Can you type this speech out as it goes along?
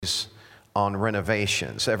on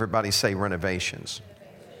renovations. Everybody say renovations.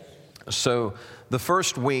 So the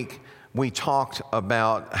first week, we talked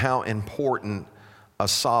about how important a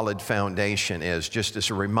solid foundation is. Just as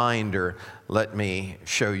a reminder, let me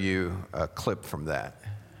show you a clip from that.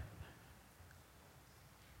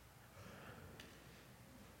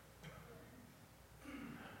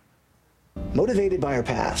 Motivated by her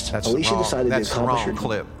past, Alicia decided to accomplish her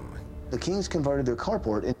clip. The Kings converted their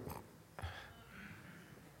carport in...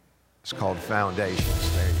 It's called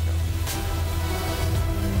Foundations. There you go.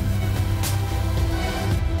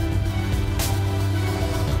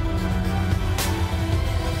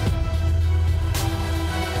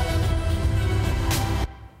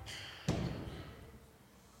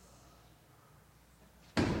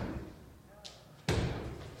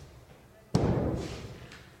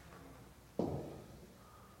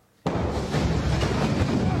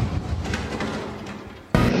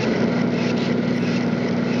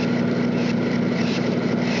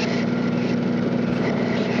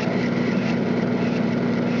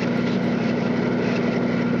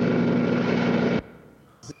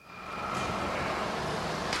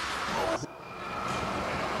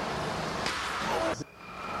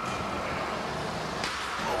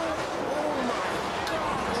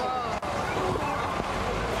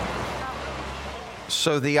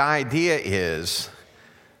 So the idea is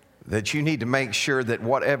that you need to make sure that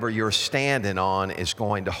whatever you're standing on is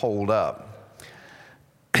going to hold up.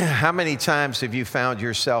 How many times have you found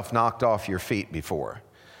yourself knocked off your feet before?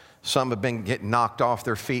 Some have been getting knocked off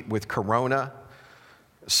their feet with corona.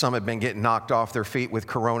 Some have been getting knocked off their feet with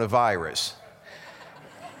coronavirus.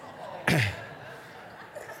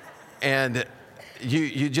 And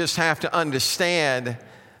you just have to understand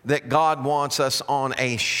that God wants us on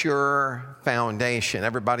a sure foundation.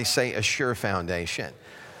 Everybody say a sure foundation.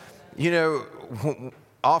 You know,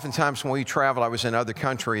 oftentimes when we travel, I was in other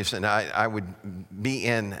countries, and I would be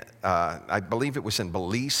in, I believe it was in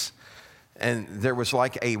Belize, and there was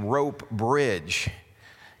like a rope bridge.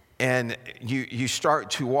 And you start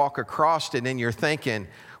to walk across it, and you're thinking,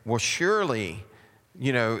 well, surely,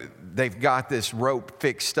 you know, they've got this rope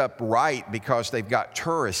fixed up right because they've got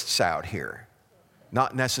tourists out here.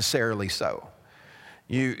 Not necessarily so.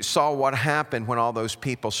 You saw what happened when all those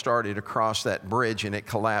people started across that bridge and it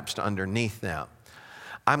collapsed underneath them.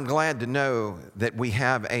 I'm glad to know that we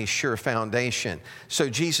have a sure foundation. So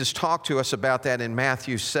Jesus talked to us about that in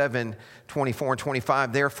Matthew 7:24 and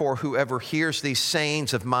 25. Therefore, whoever hears these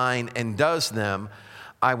sayings of mine and does them,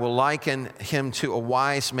 I will liken him to a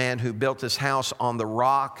wise man who built his house on the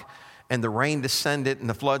rock. And the rain descended, and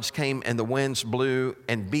the floods came, and the winds blew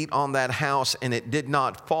and beat on that house, and it did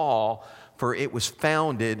not fall, for it was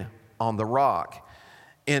founded on the rock.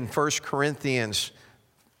 In 1 Corinthians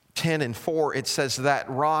 10:4, it says that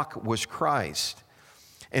rock was Christ.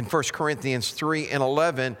 In 1 Corinthians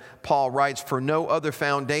 3:11, Paul writes, for no other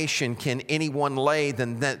foundation can anyone lay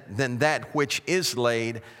than that which is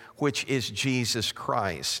laid, which is Jesus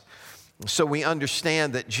Christ. So we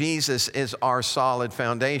understand that Jesus is our solid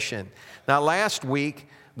foundation. Now, last week,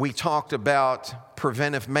 we talked about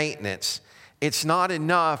preventive maintenance. It's not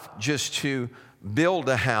enough just to build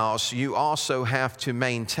a house. You also have to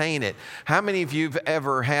maintain it. How many of you have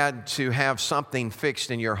ever had to have something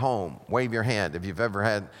fixed in your home? Wave your hand if you've ever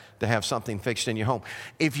had to have something fixed in your home.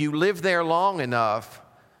 If you live there long enough,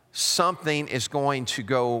 something is going to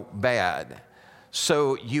go bad.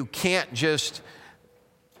 So you can't just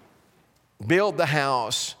build the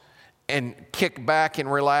house and kick back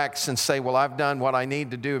and relax and say, well, I've done what I need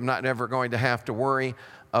to do. I'm not ever going to have to worry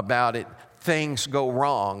about it. Things go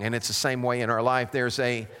wrong, and it's the same way in our life. There's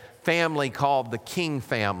a family called the King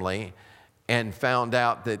family, and found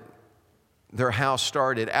out that their house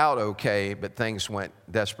started out okay, but things went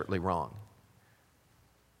desperately wrong.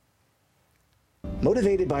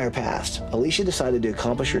 Motivated by her past, Alicia decided to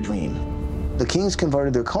accomplish her dream. The Kings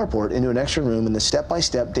converted their carport into an extra room, and the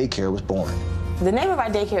Step-by-Step daycare was born. The name of our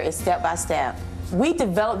daycare is Step by Step. We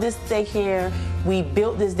developed this daycare, we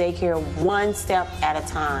built this daycare one step at a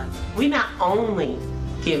time. We not only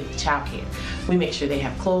give childcare, we make sure they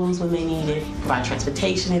have clothes when they need it, provide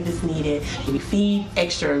transportation if it's needed, we feed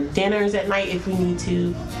extra dinners at night if we need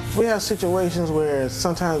to. We have situations where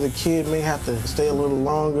sometimes the kid may have to stay a little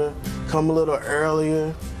longer, come a little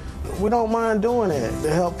earlier. We don't mind doing it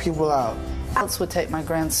to help people out. I would take my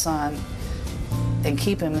grandson and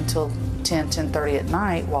keep him until 10:30 at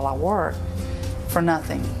night while I work for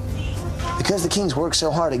nothing. Because the Kings work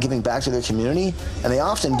so hard at giving back to their community, and they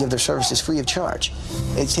often give their services free of charge,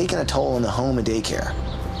 it's taken a toll on the home and daycare.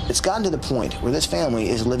 It's gotten to the point where this family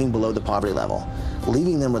is living below the poverty level.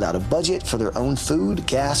 leaving them without a budget for their own food,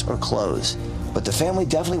 gas, or clothes. But the family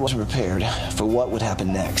definitely wasn't prepared for what would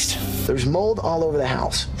happen next. There's mold all over the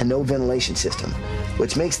house and no ventilation system,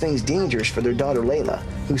 which makes things dangerous for their daughter Layla,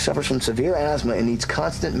 who suffers from severe asthma and needs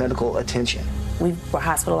constant medical attention. We were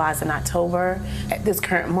hospitalized in October. At this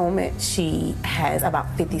current moment, she has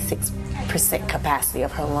about 56% capacity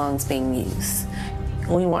of her lungs being used.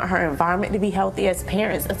 We want her environment to be healthy. As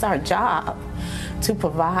parents, it's our job to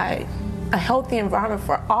provide a healthy environment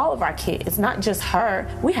for all of our kids, not just her.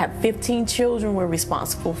 We have 15 children we're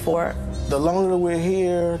responsible for. The longer we're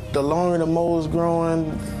here, the longer the mold's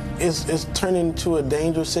growing, it's turning into a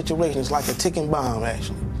dangerous situation. It's like a ticking bomb,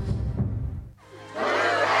 actually. You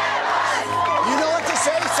know what to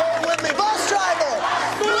say? Say it with me. Bus driver!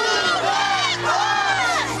 Move that bus!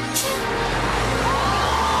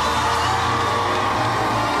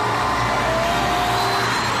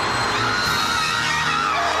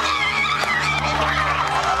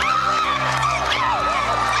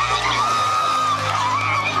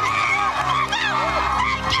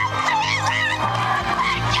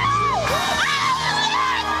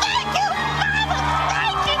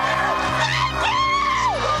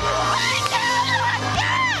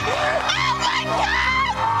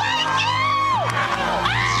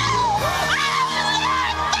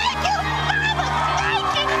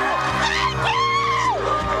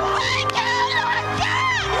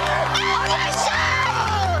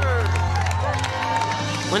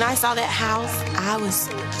 When I saw that house, I was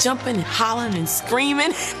jumping and hollering and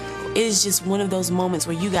screaming. It's just one of those moments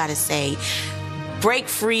where you gotta say, break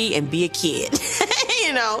free and be a kid,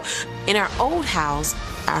 you know? In our old house,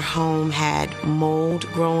 our home had mold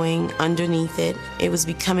growing underneath it. It was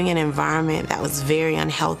becoming an environment that was very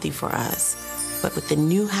unhealthy for us. But with the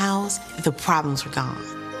new house, the problems were gone.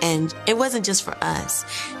 And it wasn't just for us.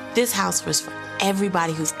 This house was for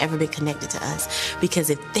everybody who's ever been connected to us. Because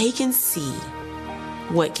if they can see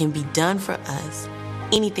what can be done for us,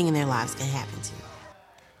 anything in their lives can happen to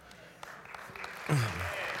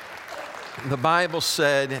you. The Bible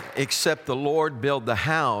said, except the Lord build the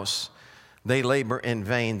house, they labor in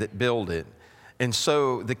vain that build it. And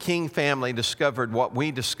so the King family discovered what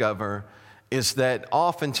we discover is that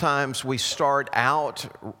oftentimes we start out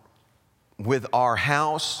with our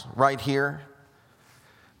house right here,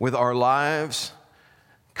 with our lives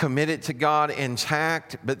committed to God,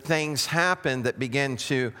 intact, but things happen that begin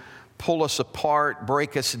to pull us apart,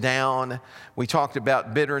 break us down. We talked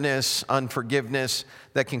about bitterness, unforgiveness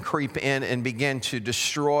that can creep in and begin to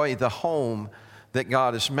destroy the home that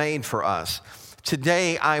God has made for us.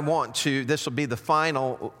 Today, this will be the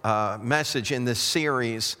final message in this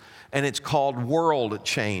series, and it's called World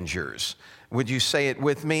Changers. Would you say it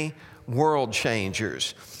with me? World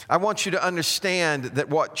Changers. I want you to understand that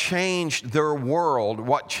what changed their world,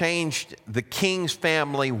 what changed the King's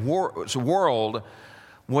family world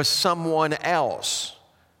was someone else.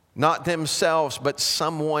 Not themselves, but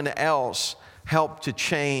someone else helped to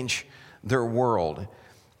change their world.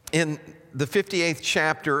 In the 58th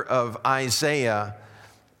chapter of Isaiah,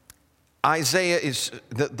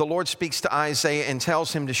 the Lord speaks to Isaiah and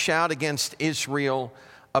tells him to shout against Israel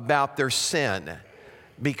about their sin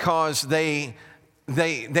because they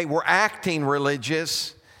were acting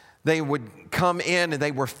religious. They would come in and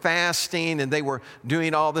they were fasting and they were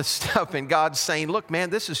doing all this stuff. And God's saying, look,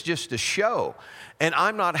 man, this is just a show. And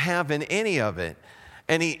I'm not having any of it.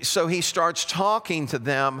 And so he starts talking to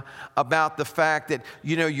them about the fact that,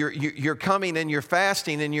 you know, you're coming and you're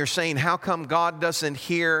fasting and you're saying, how come God doesn't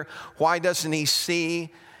hear? Why doesn't he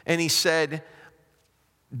see? And he said,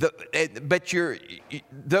 but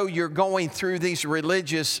though you're going through these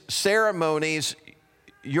religious ceremonies,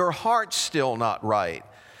 your heart's still not right.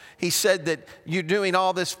 He said that you're doing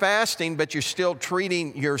all this fasting, but you're still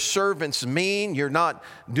treating your servants mean. You're not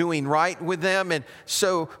doing right with them. And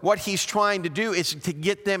so what he's trying to do is to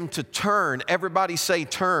get them to turn. Everybody say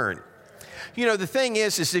turn. You know, the thing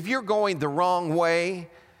is if you're going the wrong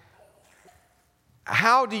way,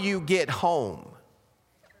 how do you get home?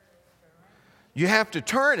 You have to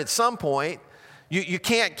turn at some point. You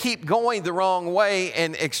can't keep going the wrong way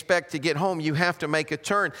and expect to get home. You have to make a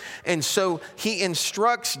turn. And so he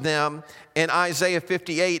instructs them in Isaiah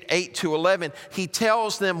 58, 8-11. He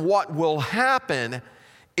tells them what will happen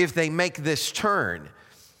if they make this turn.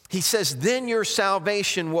 He says, then your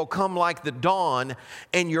salvation will come like the dawn,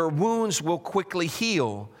 and your wounds will quickly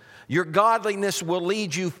heal. Your godliness will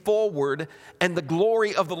lead you forward, and the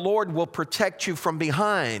glory of the Lord will protect you from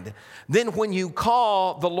behind. Then when you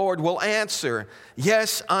call, the Lord will answer.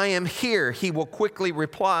 Yes, I am here, he will quickly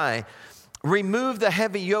reply. Remove the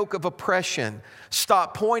heavy yoke of oppression.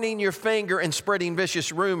 Stop pointing your finger and spreading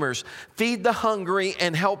vicious rumors. Feed the hungry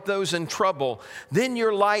and help those in trouble. Then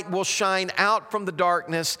your light will shine out from the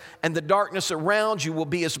darkness, and the darkness around you will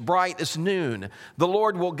be as bright as noon. The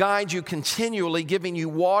Lord will guide you continually, giving you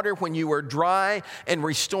water when you are dry and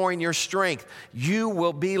restoring your strength. You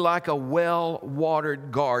will be like a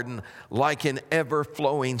well-watered garden, like an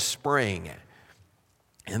ever-flowing spring.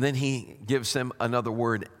 And then he gives them another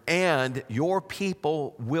word, and your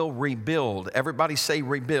people will rebuild. Everybody say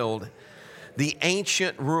rebuild. The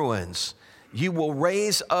ancient ruins. You will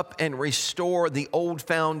raise up and restore the old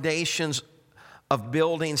foundations of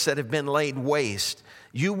buildings that have been laid waste.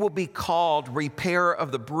 You will be called repairer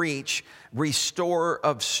of the breach, restorer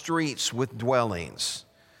of streets with dwellings.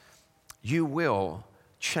 You will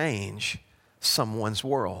change someone's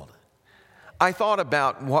world. I thought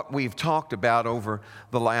about what we've talked about over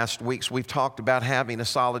the last weeks. We've talked about having a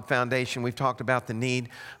solid foundation. We've talked about the need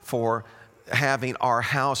for having our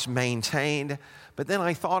house maintained. But then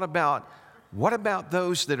I thought about, what about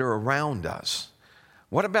those that are around us?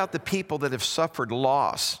 What about the people that have suffered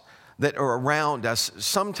loss that are around us?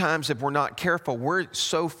 Sometimes if we're not careful, we're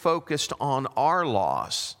so focused on our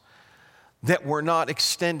loss that we're not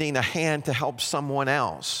extending a hand to help someone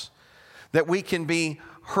else, that we can be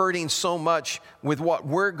hurting so much with what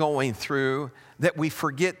we're going through that we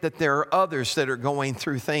forget that there are others that are going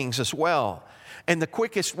through things as well. And the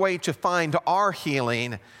quickest way to find our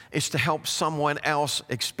healing is to help someone else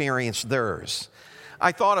experience theirs.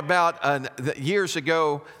 I thought about years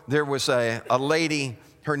ago, there was a lady,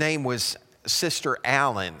 her name was Sister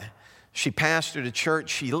Allen. She pastored a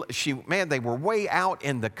church. Man, they were way out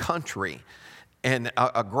in the country, and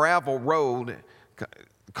a gravel road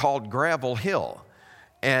called Gravel Hill.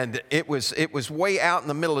 And it was way out in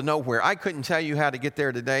the middle of nowhere. I couldn't tell you how to get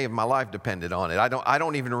there today if my life depended on it. I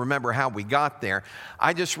don't even remember how we got there.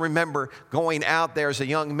 I just remember going out there as a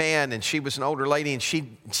young man, and she was an older lady, and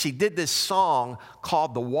she did this song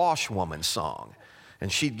called the Washwoman Song.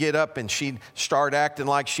 And she'd get up and she'd start acting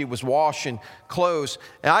like she was washing clothes.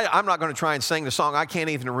 And I'm not going to try and sing the song. I can't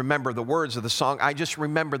even remember the words of the song. I just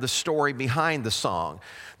remember the story behind the song.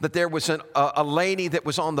 That there was a lady that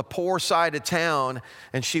was on the poor side of town,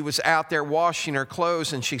 and she was out there washing her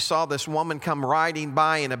clothes, and she saw this woman come riding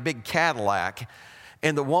by in a big Cadillac.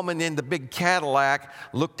 And the woman in the big Cadillac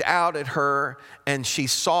looked out at her, and she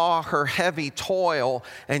saw her heavy toil,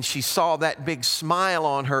 and she saw that big smile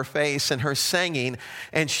on her face and her singing,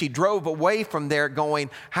 and she drove away from there going,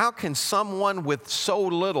 how can someone with so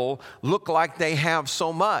little look like they have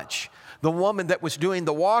so much? The woman that was doing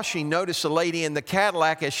the washing noticed a lady in the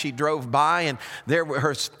Cadillac as she drove by, and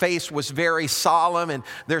her face was very solemn, and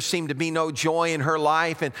there seemed to be no joy in her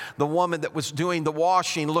life. And the woman that was doing the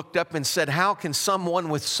washing looked up and said, how can someone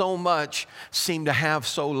with so much seem to have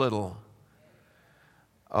so little?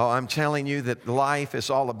 Oh, I'm telling you that life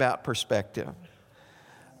is all about perspective.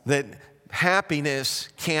 That happiness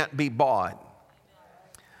can't be bought.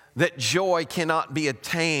 That joy cannot be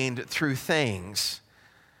attained through things.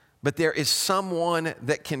 But there is someone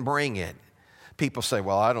that can bring it. People say,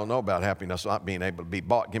 well, I don't know about happiness not being able to be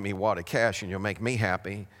bought. Give me a wad of cash and you'll make me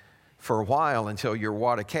happy for a while until your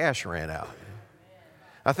wad of cash ran out.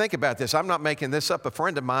 Now think about this. I'm not making this up. A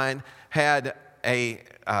friend of mine had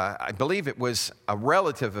I believe it was a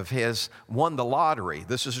relative of his, won the lottery.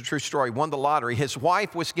 This is a true story, won the lottery. His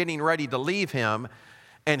wife was getting ready to leave him,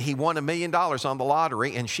 and he won $1 million on the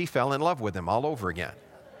lottery, and she fell in love with him all over again.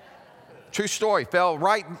 True story, fell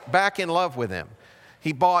right back in love with him.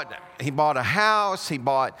 He bought a house, he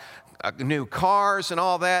bought new cars and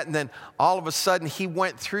all that, and then all of a sudden he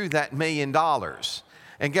went through that $1 million.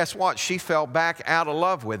 And guess what? She fell back out of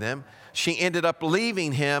love with him. She ended up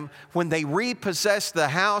leaving him. When they repossessed the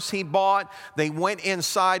house he bought, they went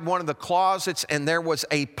inside one of the closets, and there was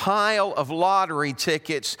a pile of lottery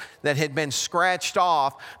tickets that had been scratched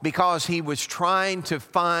off because he was trying to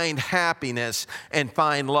find happiness and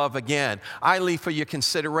find love again. I leave for your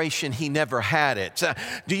consideration, he never had it.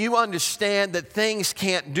 Do you understand that things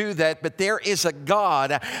can't do that, but there is a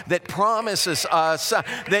God that promises us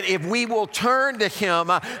that if we will turn to him,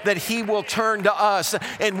 that he will turn to us.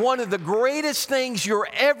 And one of the greatest things you're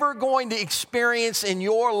ever going to experience in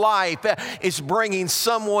your life is bringing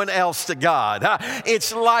someone else to God.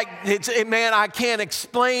 Man, I can't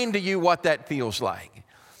explain to you what that feels like.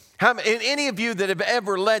 Any of you that have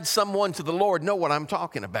ever led someone to the Lord know what I'm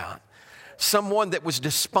talking about. someone that was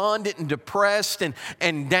despondent and depressed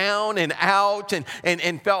and down and out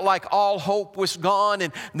and felt like all hope was gone.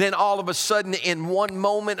 And then all of a sudden, in one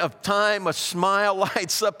moment of time, a smile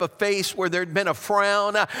lights up a face where there'd been a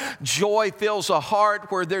frown. Joy fills a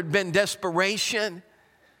heart where there'd been desperation.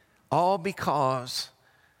 All because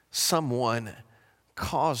someone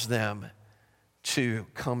caused them to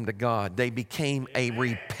come to God. They became a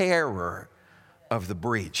repairer of the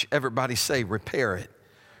breach. Everybody say, repair it.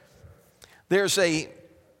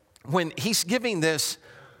 When he's giving this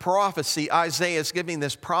prophecy, Isaiah is giving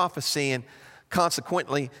this prophecy, and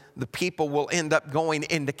consequently, the people will end up going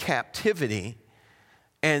into captivity,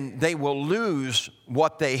 and they will lose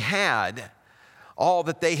what they had. All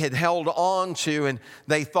that they had held on to and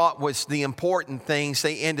they thought was the important things,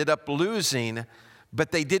 they ended up losing,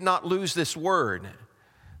 but they did not lose this word.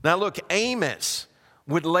 Now look, Amos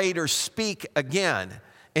would later speak again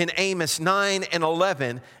in Amos 9 and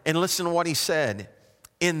 11, and listen to what he said.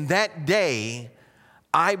 In that day,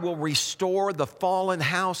 I will restore the fallen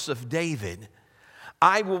house of David.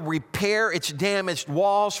 I will repair its damaged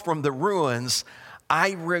walls from the ruins.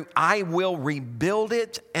 I will rebuild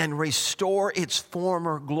it and restore its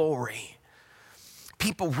former glory.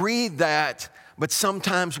 People read that, but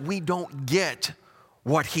sometimes we don't get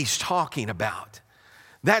what he's talking about.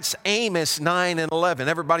 That's Amos 9 and 11.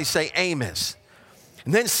 Everybody say Amos.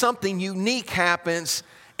 And then something unique happens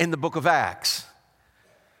in the book of Acts.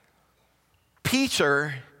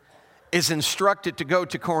 Peter is instructed to go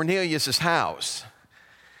to Cornelius' house.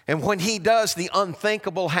 And when he does, the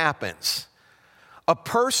unthinkable happens. A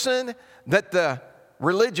person that the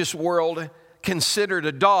religious world considered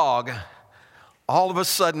a dog, all of a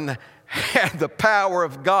sudden had the power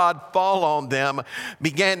of God fall on them,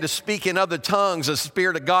 began to speak in other tongues. The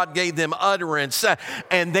Spirit of God gave them utterance,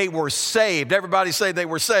 and they were saved. Everybody say they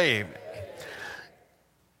were saved.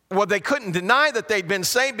 Well, they couldn't deny that they'd been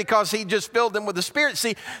saved because he just filled them with the Spirit.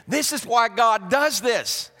 See, this is why God does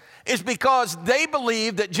this. It's because they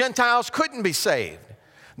believed that Gentiles couldn't be saved.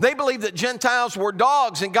 They believed that Gentiles were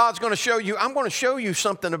dogs, and God's going to show you, I'm going to show you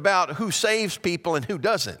something about who saves people and who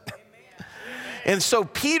doesn't. And so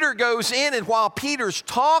Peter goes in, and while Peter's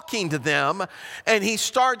talking to them, and he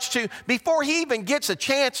starts to, before he even gets a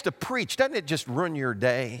chance to preach, doesn't it just ruin your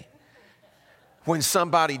day? When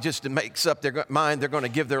somebody just makes up their mind they're going to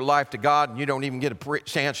give their life to God and you don't even get a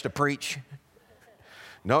chance to preach?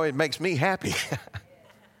 No, it makes me happy.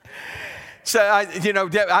 So,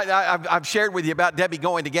 I've shared with you about Debbie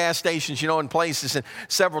going to gas stations, in places, and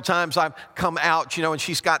several times I've come out, and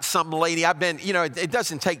she's got some lady. I've been, it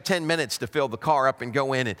doesn't take 10 minutes to fill the car up and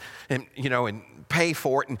go in and pay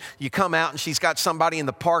for it. And you come out and she's got somebody in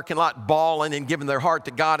the parking lot bawling and giving their heart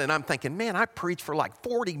to God. And I'm thinking, man, I preach for like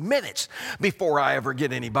 40 minutes before I ever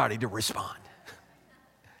get anybody to respond.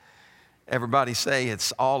 Everybody say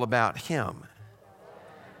it's all about Him.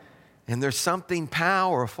 And there's something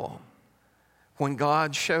powerful when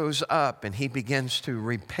God shows up and He begins to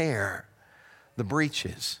repair the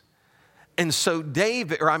breaches. And so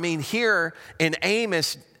here in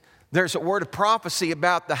Amos, there's a word of prophecy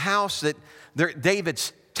about the house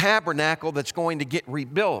David's tabernacle that's going to get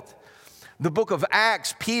rebuilt. The book of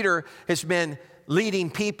Acts, Peter has been leading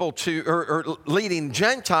people or leading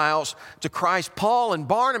Gentiles to Christ. Paul and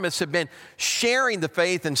Barnabas have been sharing the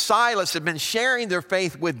faith, and Silas have been sharing their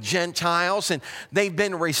faith with Gentiles, and they've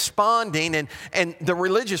been responding, and the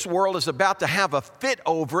religious world is about to have a fit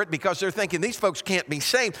over it because they're thinking these folks can't be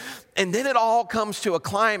saved. And then it all comes to a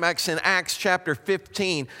climax in Acts chapter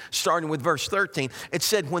 15, starting with verse 13. It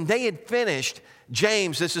said, when they had finished,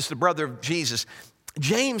 James, this is the brother of Jesus,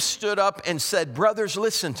 James stood up and said, brothers,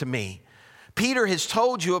 listen to me. Peter has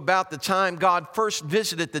told you about the time God first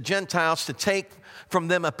visited the Gentiles to take from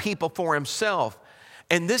them a people for Himself.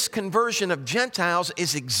 And this conversion of Gentiles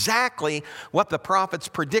is exactly what the prophets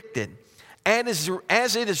predicted. And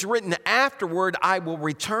as it is written, afterward, I will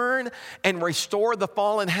return and restore the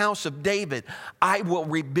fallen house of David. I will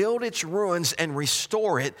rebuild its ruins and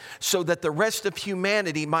restore it so that the rest of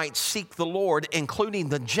humanity might seek the Lord, including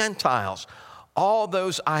the Gentiles. All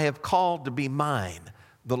those I have called to be mine,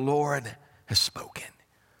 the Lord has spoken.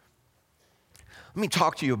 Let me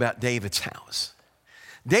talk to you about David's house.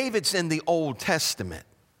 David's in the Old Testament.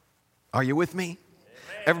 Are you with me? Amen.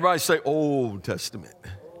 Everybody say Old Testament.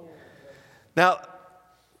 Now,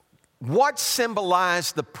 what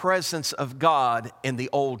symbolized the presence of God in the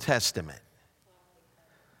Old Testament?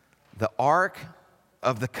 The Ark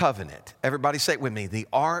of the Covenant. Everybody say it with me. The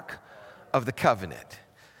Ark of the Covenant.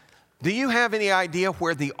 Do you have any idea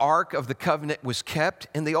where the Ark of the Covenant was kept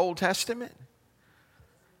in the Old Testament?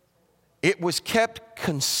 It was kept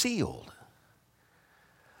concealed.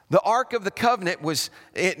 The Ark of the Covenant was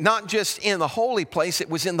not just in the holy place, it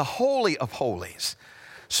was in the Holy of Holies.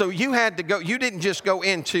 So you had to go, you didn't just go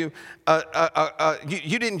into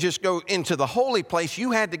you didn't just go into the holy place,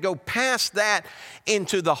 you had to go past that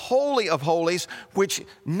into the Holy of Holies, which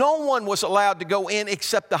no one was allowed to go in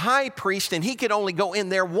except the high priest, and he could only go in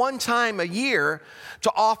there one time a year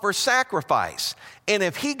to offer sacrifice. And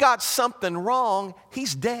if he got something wrong,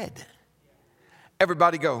 he's dead.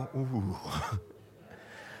 Everybody go, ooh.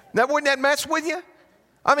 Now, wouldn't that mess with you?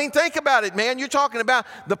 I mean, think about it, man. You're talking about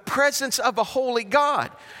the presence of a holy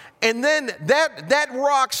God. And then that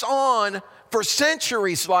rocks on for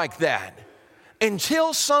centuries like that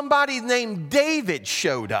until somebody named David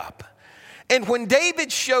showed up. And when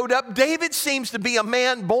David showed up, David seems to be a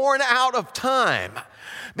man born out of time.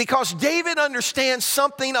 Because David understands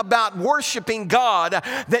something about worshiping God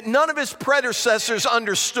that none of his predecessors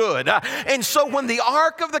understood. And so when the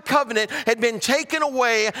Ark of the Covenant had been taken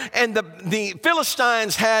away and the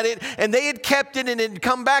Philistines had it and they had kept it and it had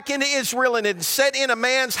come back into Israel and it had set in a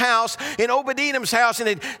man's house, in Obed-Edom's house, and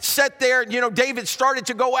it sat there, David started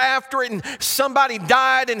to go after it and somebody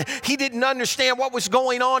died and he didn't understand what was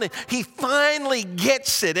going on, and he finally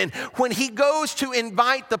gets it. And when he goes to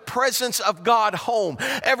invite the presence of God home,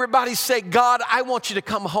 everybody say, God, I want you to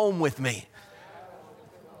come home with me.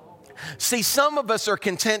 See, some of us are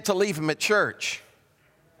content to leave him at church.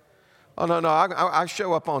 Oh, no, I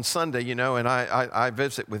show up on Sunday, and I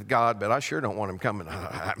visit with God, but I sure don't want him coming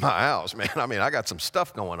at my house, man. I mean, I got some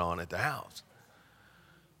stuff going on at the house.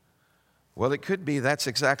 Well, it could be that's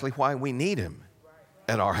exactly why we need him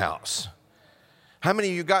at our house. How many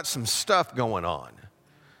of you got some stuff going on?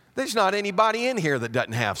 There's not anybody in here that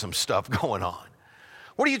doesn't have some stuff going on.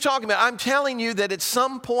 What are you talking about? I'm telling you that at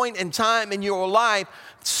some point in time in your life,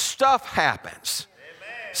 stuff happens.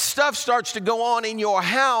 Amen. Stuff starts to go on in your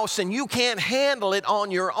house and you can't handle it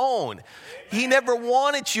on your own. Amen. He never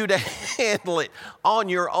wanted you to handle it on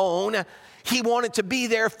your own. He wanted to be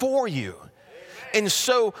there for you. Amen. And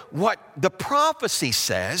so what the prophecy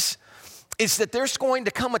says is that there's going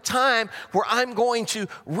to come a time where I'm going to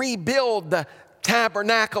rebuild the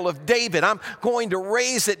tabernacle of David. I'm going to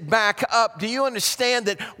raise it back up. Do you understand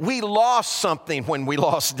that we lost something when we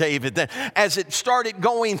lost David? That as it started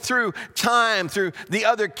going through time, through the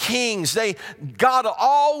other kings, God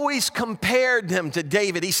always compared them to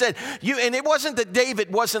David. He said, and it wasn't that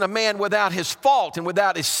David wasn't a man without his fault and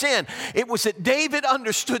without his sin. It was that David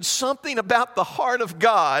understood something about the heart of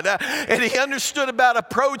God, and he understood about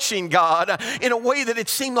approaching God in a way that it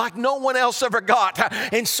seemed like no one else ever got.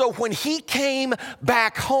 And so when he came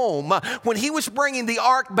back home, when he was bringing the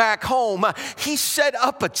ark back home, he set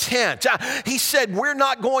up a tent. He said, we're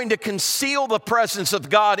not going to conceal the presence of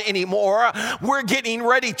God anymore. We're getting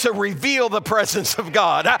ready to reveal the presence of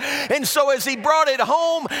God. And so as he brought it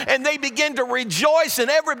home and they began to rejoice and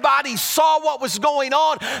everybody saw what was going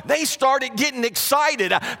on, they started getting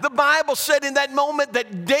excited. The Bible said in that moment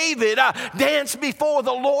that David danced before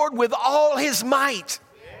the Lord with all his might.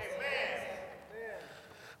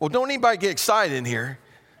 Well, don't anybody get excited in here.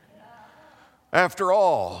 After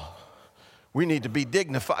all, we need to be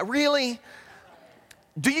dignified. Really?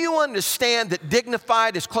 Do you understand that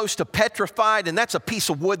dignified is close to petrified, and that's a piece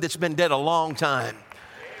of wood that's been dead a long time?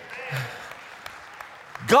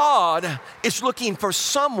 God is looking for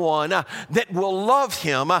someone that will love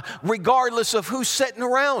him regardless of who's sitting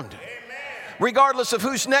around. Regardless of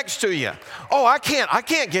who's next to you. Oh, I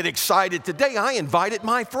can't get excited today. I invited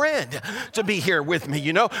my friend to be here with me,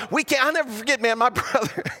 I'll never forget, man, my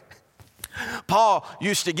brother, Paul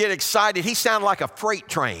used to get excited. He sounded like a freight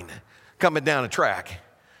train coming down a track.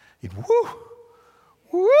 He'd whoo,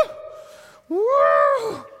 whoo,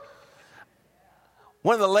 whoo.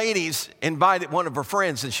 One of the ladies invited one of her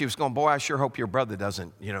friends and she was going, boy, I sure hope your brother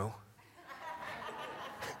doesn't,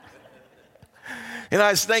 And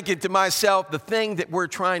I was thinking to myself, the thing that we're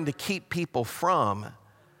trying to keep people from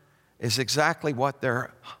is exactly what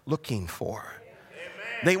they're looking for. Amen.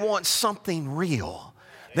 They want something real.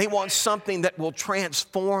 They want something that will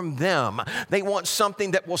transform them. They want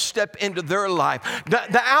something that will step into their life.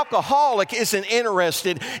 The alcoholic isn't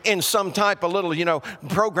interested in some type of little,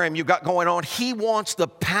 program you got going on. He wants the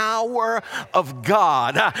power of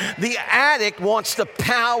God. The addict wants the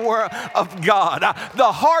power of God.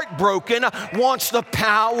 The heartbroken wants the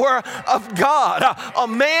power of God. A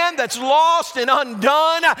man that's lost and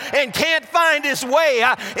undone and can't find his way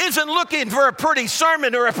isn't looking for a pretty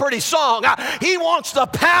sermon or a pretty song. He wants the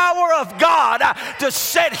power of God to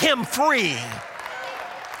set him free.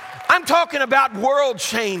 I'm talking about world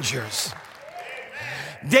changers.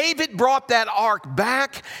 David brought that ark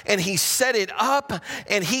back and he set it up,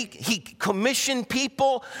 and he commissioned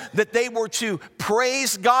people that they were to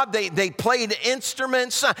praise God. They played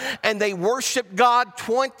instruments and they worshiped God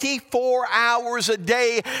 24 hours a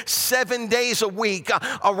day, 7 days a week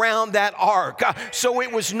around that ark. So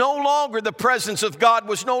it was no longer, the presence of God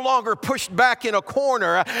was no longer pushed back in a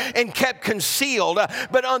corner and kept concealed,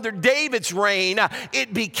 but under David's reign,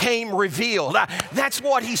 it became revealed. That's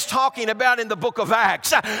what he's talking about in the book of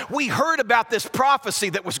Acts. We heard about this prophecy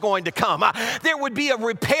that was going to come. There would be a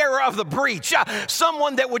repairer of the breach,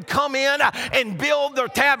 someone that would come in and build the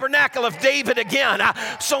tabernacle of David again.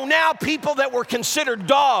 So now people that were considered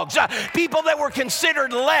dogs, people that were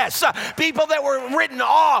considered less, people that were written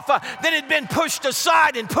off, that had been pushed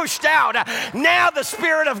aside and pushed out, now the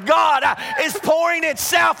Spirit of God is pouring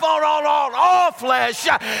itself on all flesh,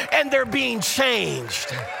 and they're being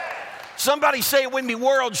changed. Somebody say it with me,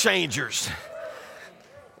 world changers.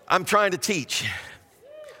 I'm trying to teach.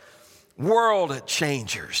 World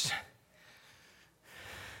changers.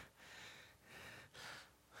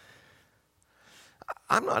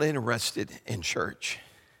 I'm not interested in church.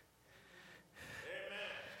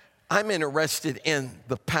 I'm interested in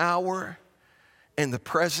the power and the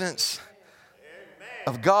presence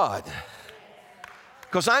of God.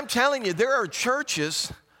 Because I'm telling you, there are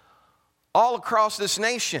churches all across this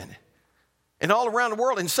nation and all around the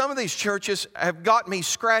world. And some of these churches have got me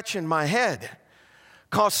scratching my head,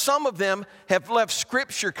 because some of them have left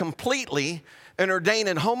Scripture completely and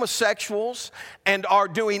ordaining homosexuals and are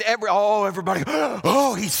doing everybody,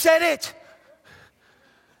 oh, he said it.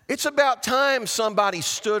 It's about time somebody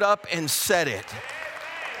stood up and said it.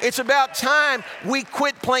 It's about time we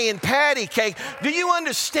quit playing patty cake. Do you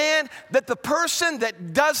understand that the person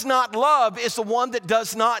that does not love is the one that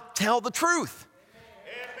does not tell the truth?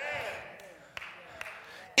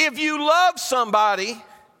 If you love somebody,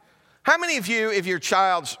 how many of you, if your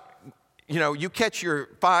child's, you catch your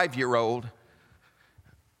 5-year-old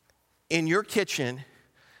in your kitchen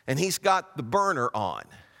and he's got the burner on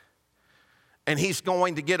and he's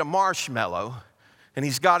going to get a marshmallow and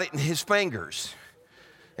he's got it in his fingers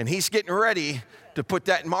and he's getting ready to put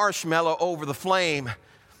that marshmallow over the flame.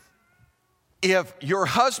 If your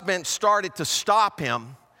husband started to stop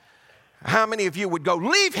him, how many of you would go,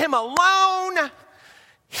 leave him alone?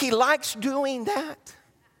 He likes doing that.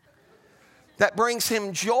 That brings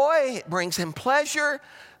him joy. It brings him pleasure.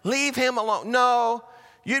 Leave him alone. No,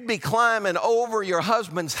 you'd be climbing over your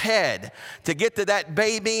husband's head to get to that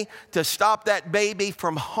baby, to stop that baby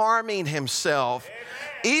from harming himself.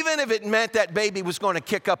 Even if it meant that baby was going to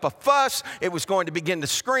kick up a fuss, it was going to begin to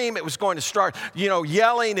scream, it was going to start,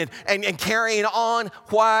 yelling and carrying on.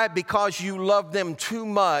 Why? Because you love them too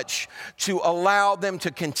much to allow them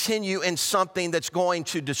to continue in something that's going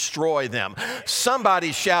to destroy them.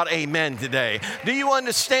 Somebody shout amen today. Do you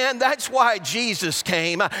understand? That's why Jesus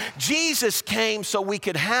came. Jesus came so we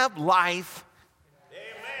could have life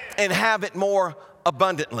and have it more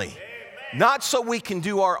abundantly. Not so we can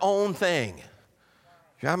do our own thing.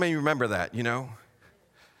 How many remember that,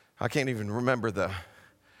 I can't even remember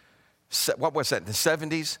what was that, in the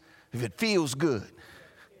 70s? If it feels good.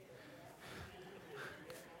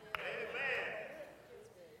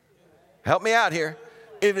 Help me out here.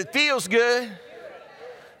 If it feels good,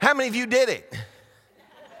 how many of you did it?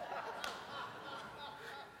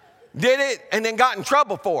 Did it and then got in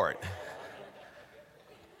trouble for it?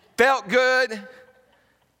 Felt good.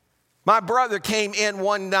 My brother came in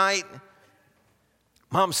one night.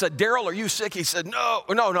 Mom said, Daryl, are you sick? He said, no.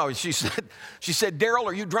 She said, Daryl,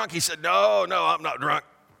 are you drunk? He said, no, I'm not drunk.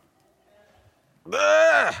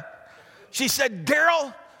 Ugh. She said,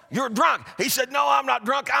 Daryl, you're drunk. He said, no, I'm not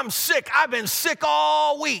drunk. I'm sick. I've been sick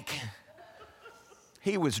all week.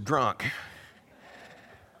 He was drunk.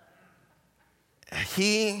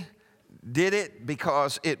 He did it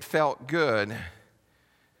because it felt good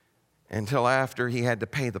until after he had to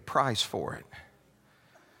pay the price for it.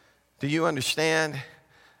 Do you understand?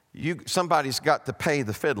 Somebody's got to pay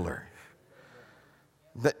the fiddler.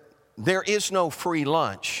 That there is no free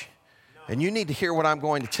lunch. And you need to hear what I'm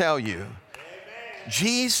going to tell you.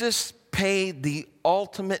 Jesus paid the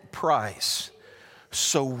ultimate price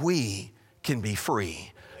so we can be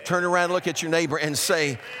free. Turn around and look at your neighbor and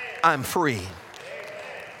say, I'm free.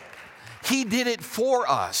 He did it for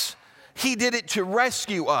us. He did it to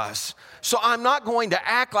rescue us. So I'm not going to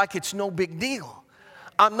act like it's no big deal.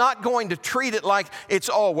 I'm not going to treat it like it's,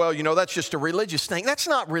 that's just a religious thing. That's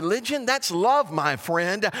not religion. That's love, my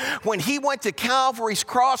friend. When he went to Calvary's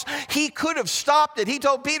cross, he could have stopped it. He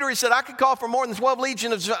told Peter, he said, I could call for more than 12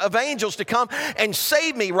 legions of angels to come and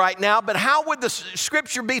save me right now, but how would the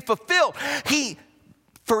scripture be fulfilled? He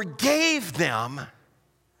forgave them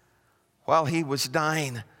while he was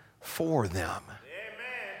dying for them.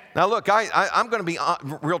 Amen. Now look, I'm going to be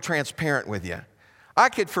real transparent with you. I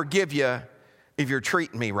could forgive you if you're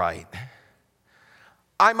treating me right.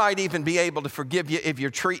 I might even be able to forgive you if you're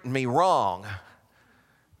treating me wrong.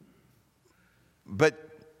 But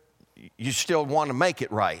you still want to make it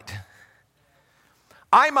right.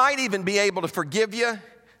 I might even be able to forgive you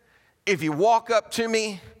if you walk up to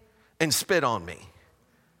me and spit on me.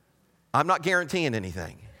 I'm not guaranteeing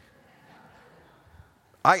anything.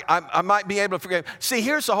 I might be able to forgive. See,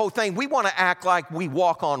 here's the whole thing. We want to act like we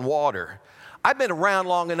walk on water. I've been around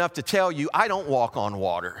long enough to tell you I don't walk on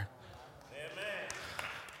water. Amen.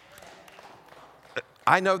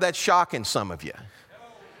 I know that's shocking some of you.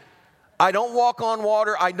 I don't walk on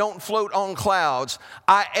water. I don't float on clouds.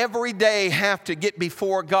 I every day have to get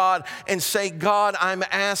before God and say, God, I'm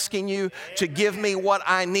asking you to give me what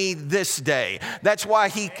I need this day. That's why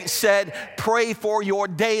he said, pray for your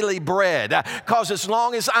daily bread. Because as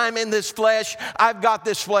long as I'm in this flesh, I've got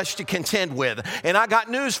this flesh to contend with. And I got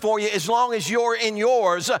news for you. As long as you're in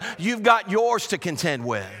yours, you've got yours to contend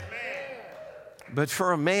with. But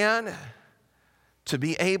for a man to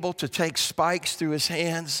be able to take spikes through his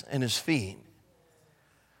hands and his feet,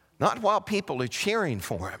 not while people are cheering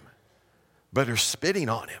for him, but are spitting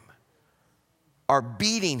on him, are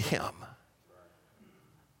beating him,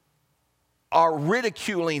 are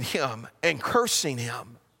ridiculing him and cursing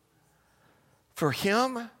him, for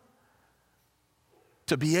him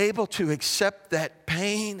to be able to accept that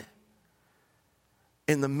pain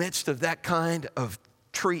in the midst of that kind of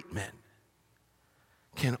treatment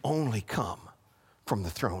can only come from the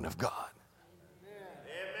throne of God. Amen.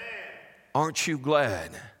 Aren't you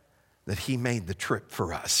glad that he made the trip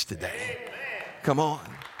for us today? Amen. Come on.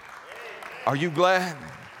 Amen. Are you glad?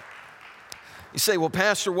 You say, well,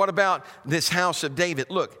 Pastor, what about this house of David?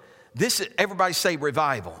 Look, this is, everybody say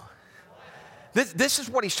revival. This is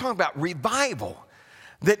what he's talking about, revival.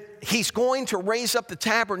 That he's going to raise up the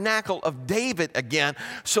tabernacle of David again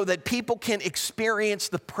so that people can experience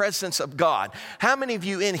the presence of God. How many of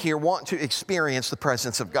you in here want to experience the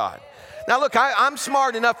presence of God? Now look, I'm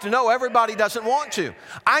smart enough to know everybody doesn't want to.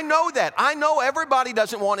 I know that. I know everybody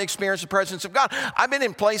doesn't want to experience the presence of God. I've been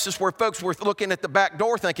in places where folks were looking at the back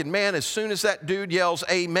door thinking, man, as soon as that dude yells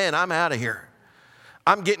amen, I'm out of here.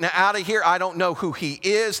 I'm getting out of here. I don't know who he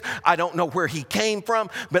is. I don't know where he came from,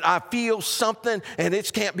 but I feel something and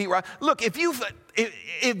it can't be right. Look, if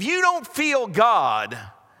you don't feel God,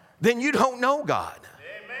 then you don't know God.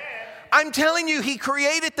 Amen. I'm telling you, he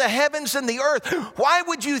created the heavens and the earth. Why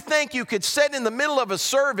would you think you could sit in the middle of a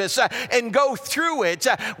service and go through it,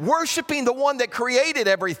 worshiping the one that created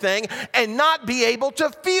everything and not be able to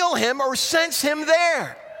feel him or sense him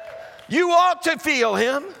there? You ought to feel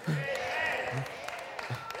him.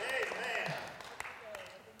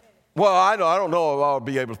 Well, I don't know if I'll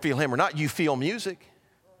be able to feel him or not. You feel music.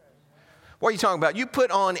 What are you talking about? You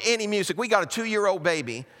put on any music. We got a 2-year-old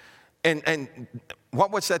baby, and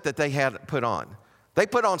what was that they had put on? They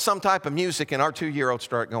put on some type of music, and our 2-year-old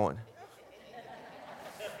start going.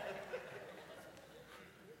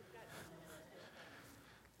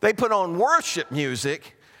 They put on worship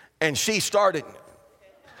music, and she started.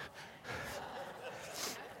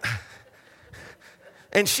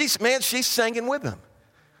 And she's singing with them.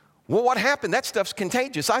 Well, what happened? That stuff's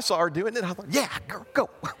contagious. I saw her doing it. I thought, yeah, girl, go.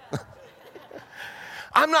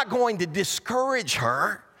 I'm not going to discourage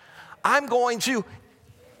her. I'm going to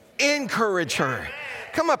encourage her.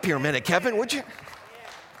 Come up here a minute, Kevin, would you?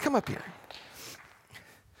 Come up here.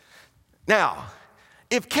 Now,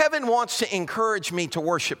 if Kevin wants to encourage me to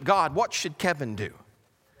worship God, what should Kevin do?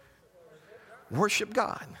 Worship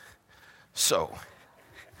God. So,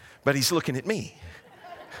 but he's looking at me.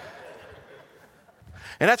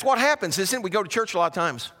 And that's what happens, isn't it? We go to church a lot of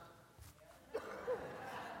times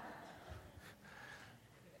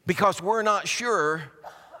because we're not sure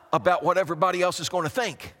about what everybody else is going to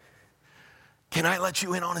think. Can I let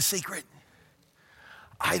you in on a secret?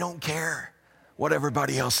 I don't care what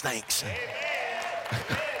everybody else thinks.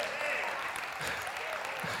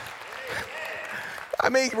 I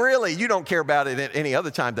mean, really, you don't care about it at any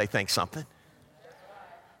other time they think something.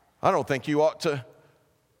 I don't think you ought to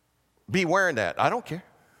be wearing that. I don't care.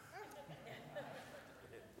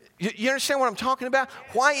 You understand what I'm talking about?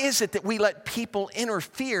 Why is it that we let people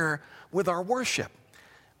interfere with our worship?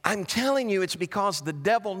 I'm telling you, it's because the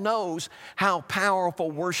devil knows how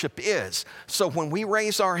powerful worship is. So when we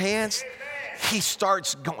raise our hands, he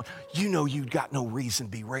starts going, you know, you've got no reason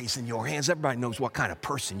to be raising your hands. Everybody knows what kind of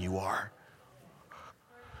person you are.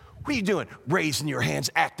 What are you doing? Raising your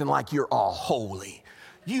hands, acting like you're all holy.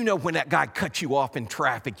 You know when that guy cut you off in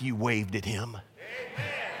traffic, you waved at him.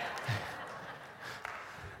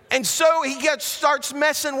 And so he starts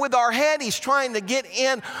messing with our head. He's trying to get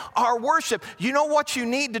in our worship. You know what you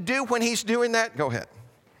need to do when he's doing that? Go ahead.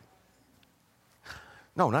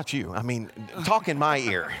 No, not you. I mean, talk in my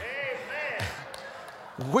ear.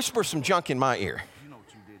 Whisper some junk in my ear. You know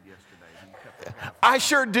what you did yesterday. I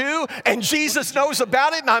sure do, and Jesus knows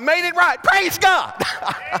about it, and I made it right. Praise God.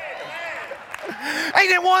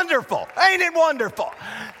 Ain't it wonderful? Ain't it wonderful?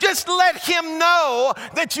 Just let him know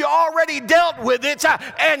that you already dealt with it,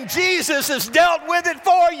 and Jesus has dealt with it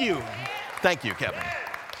for you. Thank you, Kevin.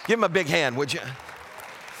 Give him a big hand, would you?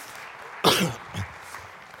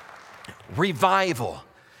 Revival.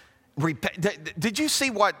 Did you see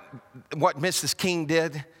what Mrs. King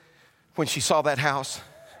did when she saw that house?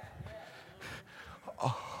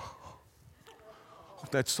 Oh,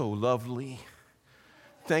 that's so lovely.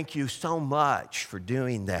 Thank you so much for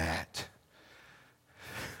doing that.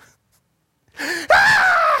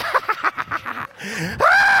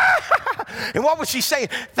 And what was she saying?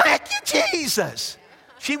 Thank you, Jesus.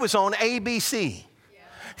 She was on ABC.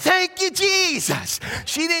 Thank you, Jesus.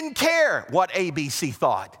 She didn't care what ABC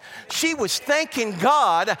thought. She was thanking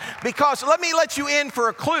God because, let me let you in for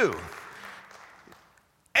a clue.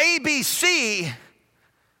 ABC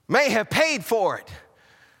may have paid for it,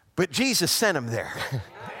 but Jesus sent him there.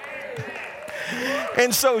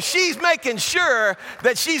 And so she's making sure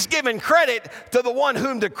that she's giving credit to the one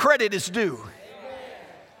whom the credit is due.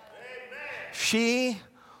 She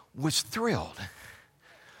was thrilled.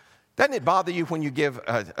 Doesn't it bother you when you give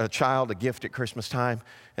a child a gift at Christmas time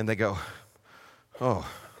and they go, oh,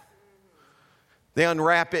 they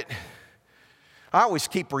unwrap it? I always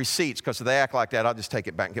keep receipts because if they act like that, I'll just take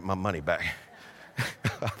it back and get my money back.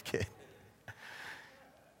 I'm kidding.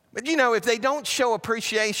 But you know, if they don't show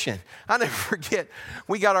appreciation, I'll never forget,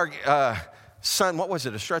 we got our son, what was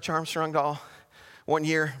it, a Stretch Armstrong doll one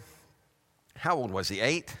year? How old was he,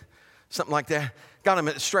 8? Something like that. Got him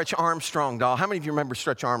a Stretch Armstrong doll. How many of you remember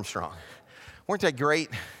Stretch Armstrong? Weren't they great?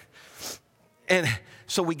 And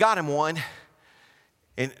so we got him one,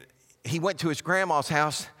 and he went to his grandma's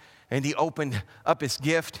house, and he opened up his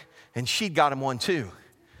gift, and she got him one too.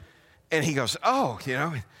 And he goes, oh, you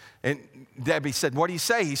know, and Debbie said, what do you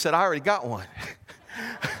say? He said, I already got one.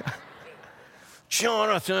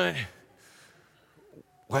 Jonathan.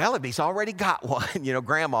 Well, if he's already got one, you know,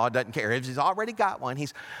 grandma doesn't care. If he's already got one,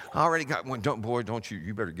 he's already got one. Don't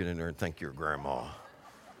you better get in there and thank your grandma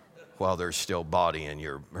while there's still body in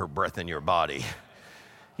her breath in your body.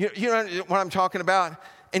 You know what I'm talking about?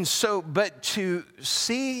 And so, but to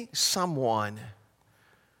see someone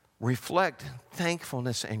reflect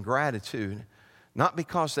thankfulness and gratitude, not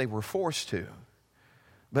because they were forced to,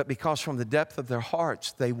 but because from the depth of their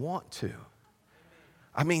hearts, they want to.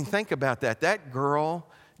 I mean, think about that. That girl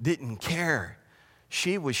didn't care.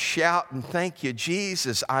 She was shouting, thank you,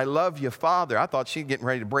 Jesus. I love you, Father. I thought she was getting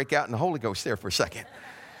ready to break out in the Holy Ghost there for a second.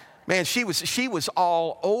 Man, she was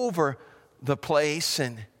all over the place,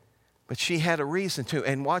 but she had a reason to.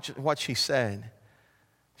 And watch what she said.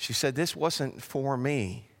 She said, this wasn't for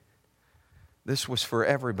me. This was for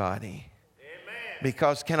everybody. Amen.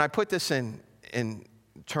 Because, can I put this in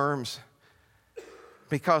terms?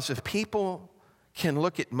 Because if people can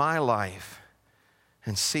look at my life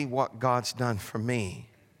and see what God's done for me,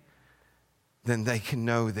 then they can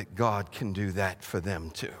know that God can do that for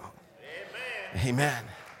them too. Amen. Amen.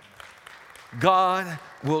 God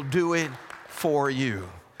will do it for you.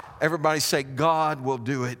 Everybody say, God will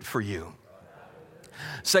do it for you.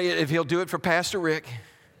 Say it, if he'll do it for Pastor Rick,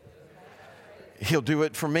 he'll do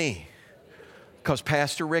it for me. Because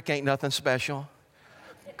Pastor Rick ain't nothing special.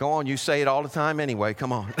 Go on, you say it all the time anyway.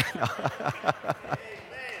 Come on.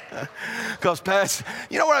 Because Pastor,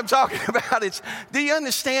 you know what I'm talking about? Do you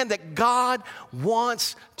understand that God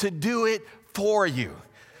wants to do it for you?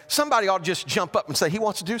 Somebody ought to just jump up and say, he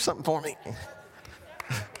wants to do something for me.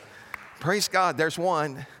 Praise God, there's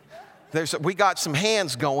one. We got some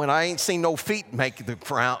hands going. I ain't seen no feet make the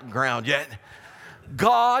ground yet.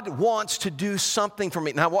 God wants to do something for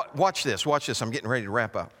me. Now, watch this. Watch this. I'm getting ready to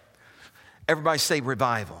wrap up. Everybody say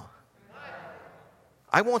revival.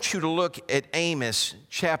 I want you to look at Amos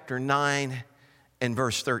chapter 9 and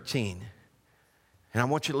verse 13. And I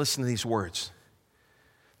want you to listen to these words.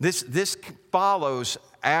 This follows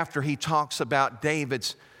after he talks about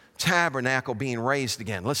David's tabernacle being raised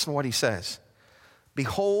again. Listen to what he says.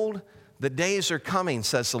 Behold, the days are coming,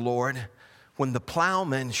 says the Lord, when the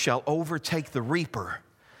plowman shall overtake the reaper,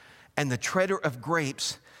 and the treader of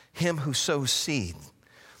grapes him who sows seed.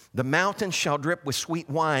 The mountains shall drip with sweet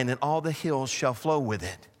wine, and all the hills shall flow with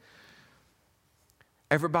it.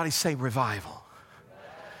 Everybody say revival.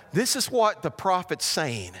 This is what the prophet's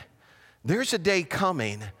saying. There's a day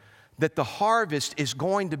coming that the harvest is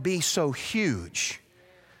going to be so huge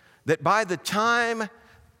that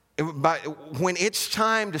when it's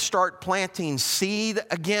time to start planting seed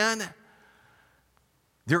again,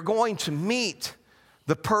 they're going to meet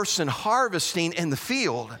the person harvesting in the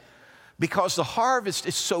field because the harvest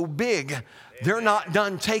is so big, they're not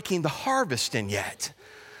done taking the harvest in yet.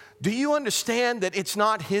 Do you understand that it's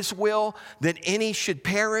not His will that any should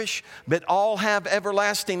perish, but all have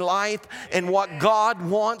everlasting life? And what God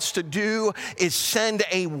wants to do is send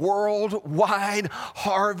a worldwide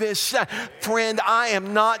harvest. Friend, I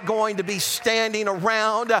am not going to be standing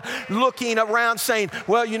around, looking around saying,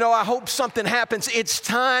 well, I hope something happens. It's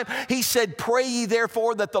time. He said, pray ye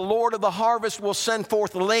therefore that the Lord of the harvest will send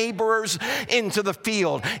forth laborers into the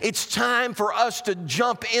field. It's time for us to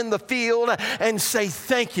jump in the field and say,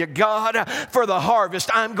 thank you, God, for the harvest.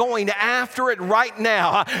 I'm going after it right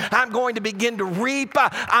now. I'm going to begin to reap.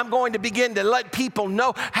 I'm going to begin to let people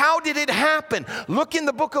know. How did it happen? Look in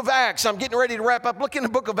the book of Acts. I'm getting ready to wrap up. Look in the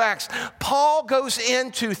book of Acts. Paul goes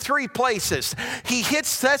into 3 places. He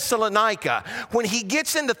hits Thessalonica. When he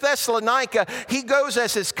gets into Thessalonica, he goes,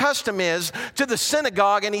 as his custom is, to the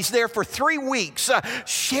synagogue, and he's there for 3 weeks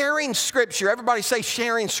sharing Scripture. Everybody say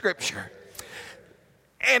sharing Scripture.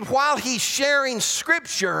 And while he's sharing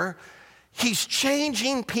Scripture, he's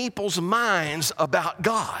changing people's minds about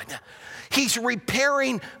God. He's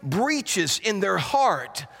repairing breaches in their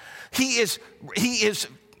heart. He is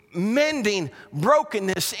mending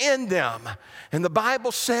brokenness in them. And the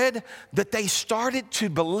Bible said that they started to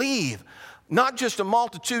believe. Not just a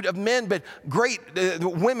multitude of men, but great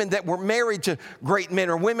women that were married to great men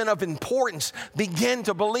or women of importance began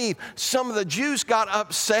to believe. Some of the Jews got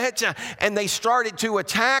upset and they started to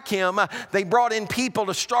attack him. They brought in people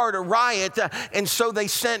to start a riot, and so they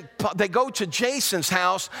go to Jason's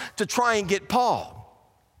house to try and get Paul.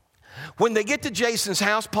 When they get to Jason's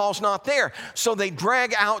house, Paul's not there. So they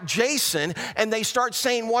drag out Jason and they start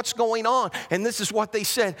saying, what's going on? And this is what they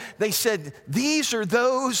said. They said, these are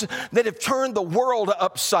those that have turned the world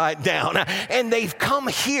upside down and they've come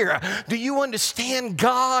here. Do you understand?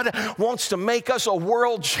 God wants to make us a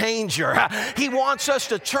world changer. He wants us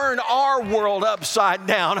to turn our world upside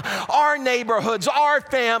down, our neighborhoods, our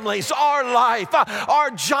families, our life,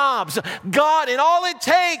 our jobs. God, and all it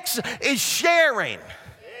takes is sharing.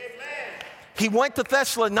 He went to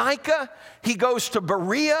Thessalonica, he goes to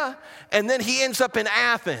Berea, and then he ends up in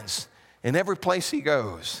Athens. And every place he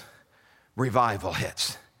goes, revival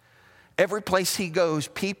hits. Every place he goes,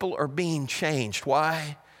 people are being changed.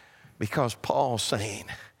 Why? Because Paul's saying,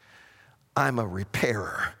 I'm a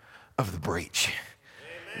repairer of the breach.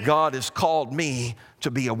 Amen. God has called me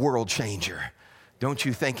to be a world changer. Don't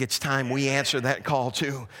you think it's time we answer that call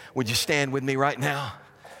too? Would you stand with me right now?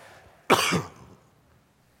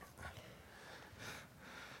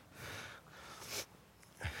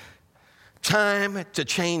 Time to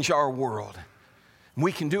change our world.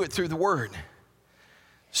 We can do it through the Word.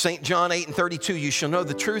 St. John 8:32, you shall know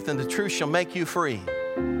the truth, and the truth shall make you free.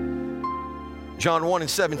 John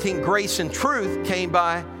 1:17, grace and truth came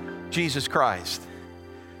by Jesus Christ.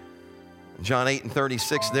 John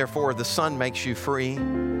 8:36, therefore the Son makes you free,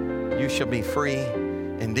 you shall be free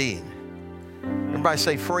indeed. Everybody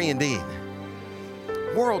say free indeed.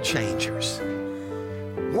 World changers.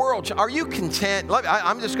 Are you content?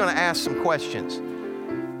 I'm just going to ask some questions.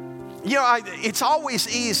 It's always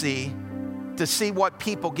easy to see what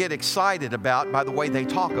people get excited about by the way they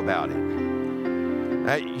talk about it.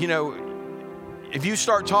 If you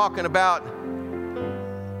start talking about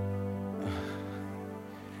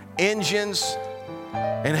engines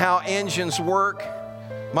and how engines work,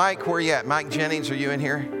 Mike, where you at? Mike Jennings, are you in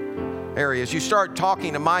here? There he is. You start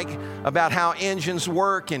talking to Mike about how engines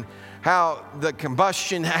work and how the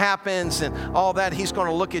combustion happens and all that, he's going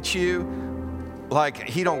to look at you like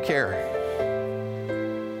he don't care.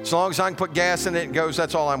 As long as I can put gas in it and goes,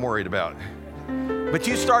 that's all I'm worried about. But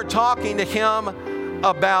you start talking to him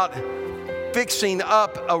about fixing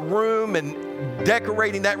up a room and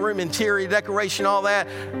decorating that room, interior decoration, all that,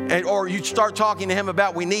 or you start talking to him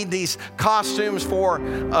about we need these costumes for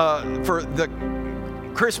the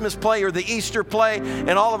Christmas play or the Easter play,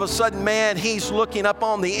 and all of a sudden, man, he's looking up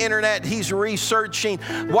on the internet, he's researching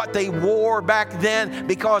what they wore back then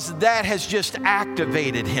because that has just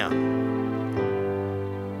activated him.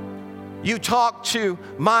 You talk to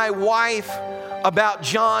my wife about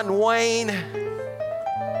John Wayne,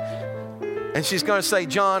 and she's going to say,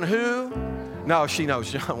 John who? No, she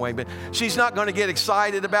knows John Wayne, but she's not going to get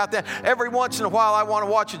excited about that. Every once in a while, I want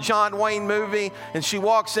to watch a John Wayne movie, and she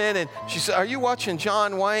walks in and she says, "Are you watching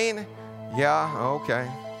John Wayne?" "Yeah, okay."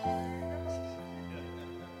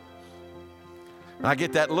 I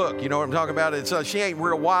get that look, you know what I'm talking about? It's, she ain't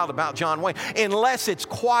real wild about John Wayne, unless it's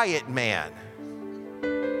Quiet Man.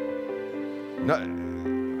 No,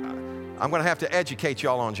 I'm going to have to educate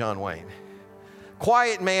y'all on John Wayne.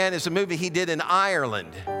 Quiet Man is a movie he did in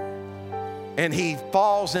Ireland, and he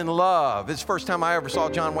falls in love. It's the first time I ever saw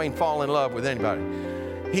John Wayne fall in love with anybody.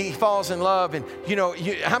 He falls in love, and you know,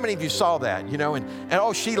 how many of you saw that? You know, and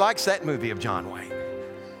oh, she likes that movie of John Wayne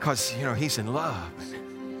because, you know, he's in love.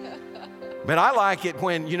 But I like it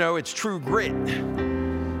when, you know, it's True Grit.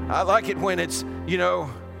 I like it when it's, you know,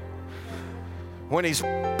 when he's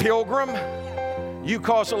Pilgrim. You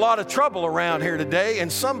cause a lot of trouble around here today,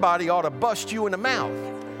 and somebody ought to bust you in the mouth.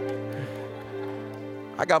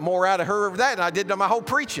 I got more out of her of that than I did to my whole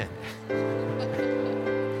preaching.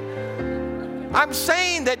 I'm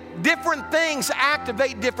saying that different things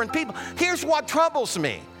activate different people. Here's what troubles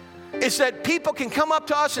me. Is that people can come up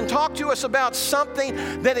to us and talk to us about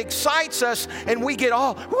something that excites us, and we get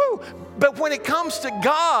all, woo. But when it comes to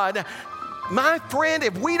God, my friend,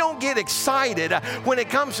 if we don't get excited when it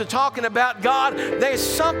comes to talking about God, there's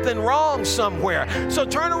something wrong somewhere. So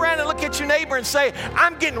turn around and look at your neighbor and say,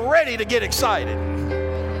 "I'm getting ready to get excited."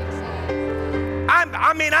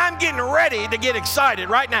 I'm getting ready to get excited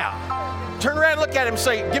right now. Turn around and look at him and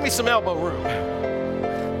say, "Give me some elbow room."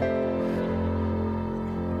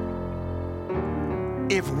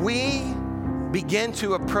 If we begin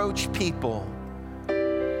to approach people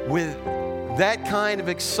with that kind of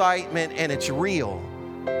excitement, and it's real,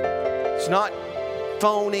 it's not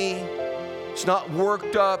phony, it's not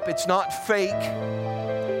worked up, it's not fake,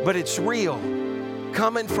 but it's real,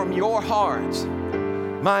 coming from your hearts,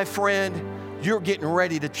 my friend, you're getting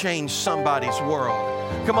ready to change somebody's world.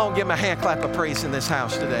 Come on, give them a hand clap of praise in this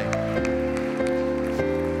house today.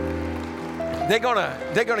 They're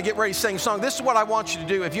gonna get ready to sing a song. This is what I want you to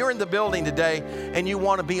do. If you're in the building today and you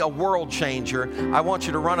want to be a world changer, I want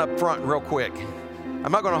you to run up front real quick.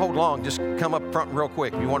 I'm not going to hold long. Just come up front real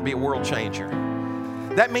quick if you want to be a world changer.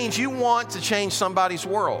 That means you want to change somebody's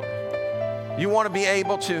world. You want to be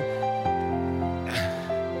able to.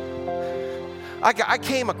 I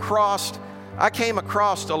came across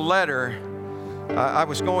a letter. I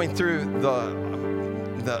was going through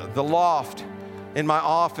the loft in my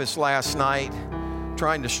office last night,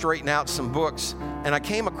 trying to straighten out some books, and I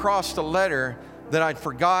came across a letter that I'd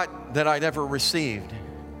forgot that I'd ever received.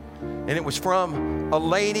 And it was from a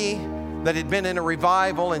lady that had been in a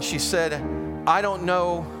revival, and she said, "I don't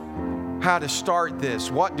know how to start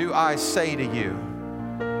this. What do I say to you?"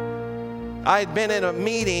 I had been in a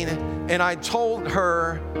meeting, and I told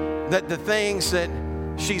her that the things that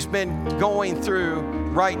she's been going through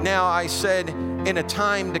right now, I said, in a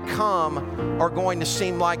time to come, are going to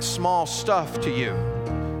seem like small stuff to you,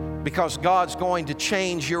 because God's going to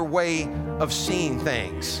change your way of seeing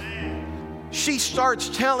things. She starts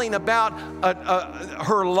telling about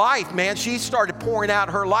her life, man. She started pouring out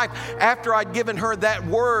her life. After I'd given her that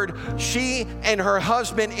word, she and her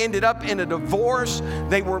husband ended up in a divorce.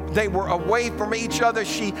 They were away from each other.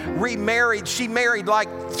 She remarried. She married like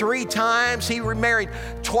 3 times. He remarried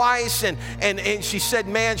twice. And she said,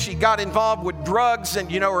 man, she got involved with drugs,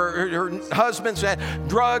 and, you know, her husband's had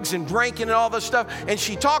drugs and drinking and all this stuff. And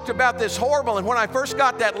she talked about this horrible. And when I first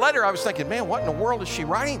got that letter, I was thinking, man, what in the world is she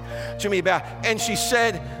writing to me about? And she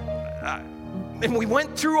said, and we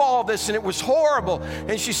went through all this, and it was horrible.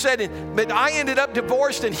 And she said, but I ended up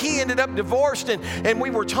divorced, and he ended up divorced, and we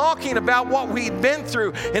were talking about what we'd been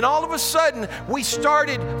through. And all of a sudden, we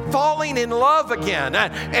started falling in love again.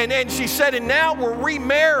 And she said, and now we're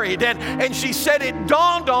remarried. And she said, it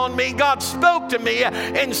dawned on me, God spoke to me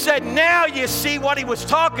and said, now you see what he was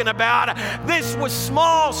talking about. This was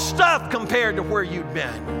small stuff compared to where you'd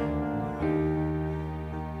been.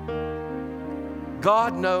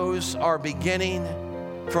 God knows our beginning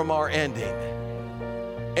from our ending.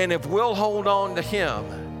 And if we'll hold on to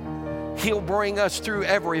him, he'll bring us through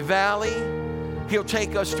every valley. He'll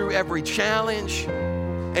take us through every challenge,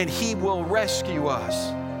 and he will rescue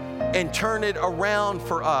us and turn it around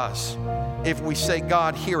for us if we say,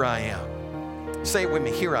 God, here I am. Say it with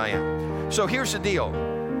me, here I am. So here's the deal.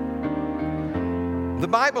 The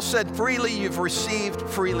Bible said, freely you've received,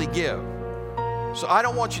 freely give. So I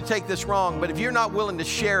don't want you to take this wrong, but if you're not willing to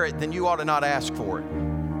share it, then you ought to not ask for it.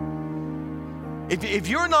 If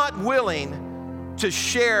you're not willing to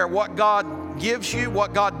share what God gives you,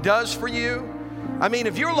 what God does for you, I mean,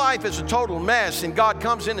 if your life is a total mess and God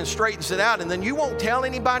comes in and straightens it out, and then you won't tell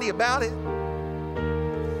anybody about it,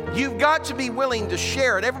 You've got to be willing to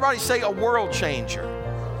share it. Everybody say a world changer.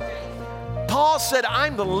 Paul said,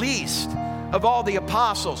 I'm the least of all the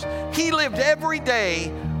apostles. He lived every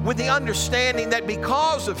day with the understanding that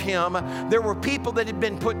because of him, there were people that had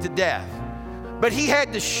been put to death. But he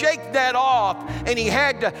had to shake that off, and he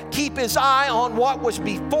had to keep his eye on what was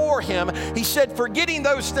before him. He said, forgetting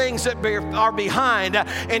those things that are behind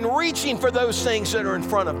and reaching for those things that are in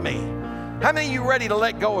front of me. How many of you ready to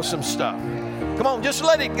let go of some stuff? Come on, just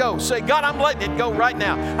let it go. Say, God, I'm letting it go right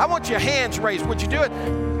now. I want your hands raised. Would you do it?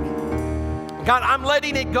 God, I'm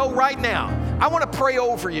letting it go right now. I want to pray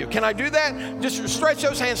over you. Can I do that? Just stretch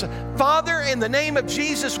those hands. Father, in the name of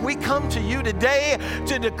Jesus, we come to you today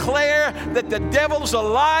to declare that the devil's a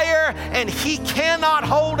liar and he cannot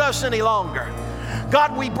hold us any longer.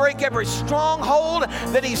 God, we break every stronghold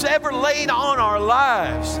that he's ever laid on our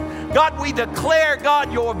lives. God, we declare,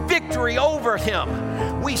 God, your victory over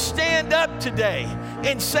him. We stand up today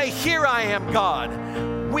and say, here I am, God.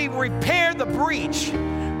 We repair the breach.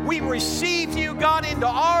 We receive you, God, into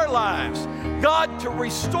our lives, God, to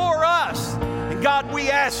restore us. And God, we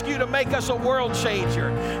ask you to make us a world changer.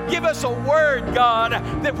 Give us a word, God,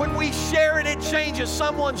 that when we share it, it changes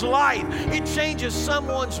someone's life. It changes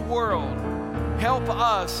someone's world. Help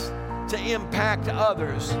us to impact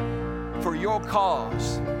others for your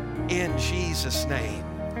cause. In Jesus' name,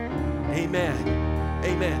 amen.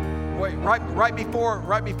 Amen. Wait, right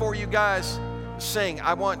before you guys sing,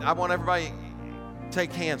 I want everybody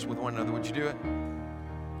take hands with one another. Would you do it?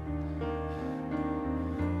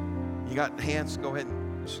 You got hands? Go ahead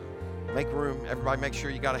and make room. Everybody make sure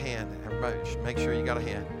you got a hand. Everybody make sure you got a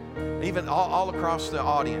hand. Even all across the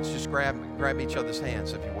audience, just grab each other's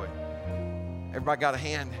hands if you would. Everybody got a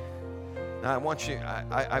hand? Now I want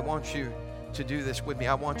you to do this with me.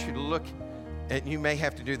 I want you to look, and you may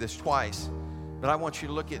have to do this twice, but I want you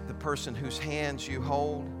to look at the person whose hands you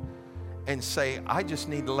hold and say, I just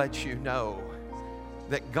need to let you know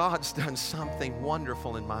that God's done something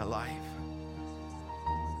wonderful in my life.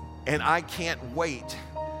 And I can't wait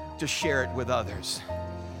to share it with others.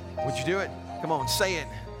 Would you do it? Come on, say it.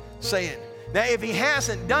 Say it. Now, if he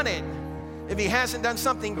hasn't done it, if he hasn't done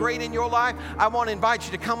something great in your life, I want to invite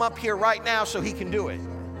you to come up here right now so he can do it.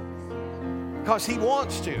 Because he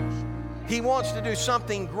wants to. He wants to do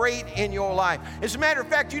something great in your life. As a matter of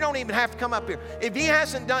fact, you don't even have to come up here. If he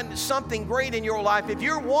hasn't done something great in your life, if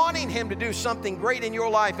you're wanting him to do something great in your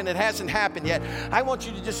life and it hasn't happened yet, I want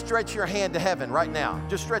you to just stretch your hand to heaven right now.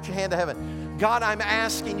 Just stretch your hand to heaven. God, I'm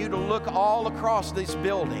asking you to look all across this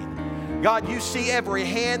building. God, you see every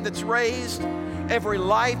hand that's raised, every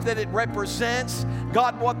life that it represents.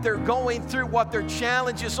 God, what they're going through, what their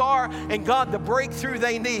challenges are, and God, the breakthrough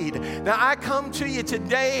they need. Now, I come to you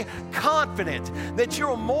today confident that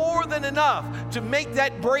you're more than enough to make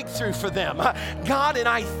that breakthrough for them. God, and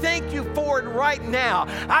I thank you for it right now.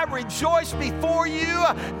 I rejoice before you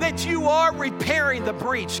that you are repairing the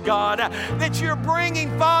breach, God, that you're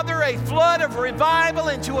bringing, Father, a flood of revival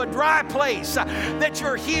into a dry place, that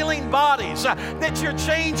you're healing bodies, that you're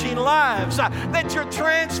changing lives, that you're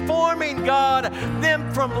transforming, God,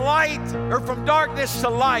 them from light or from darkness to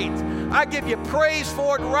light. I give you praise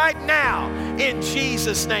for it right now in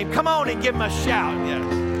Jesus' name. Come on and give him a shout. Yes.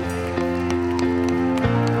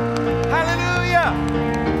 Hallelujah.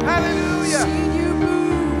 Hallelujah.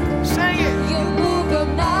 Sing it. You move the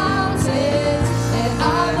mountains, and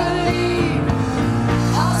I believe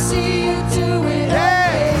I'll see you do it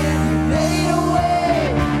again. You made a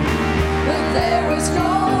way when there was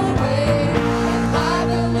no way, and I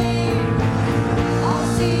believe I'll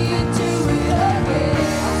see you do it again.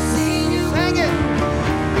 I'll see you. Sing it.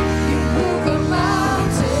 You move the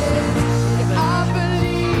mountains, and I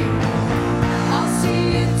believe I'll see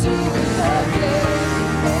you do it again.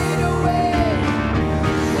 You made a way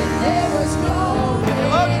when there was no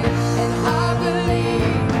way, and I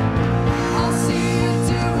believe I'll see you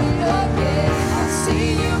do it again. I'll see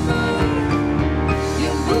you move.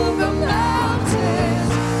 You move the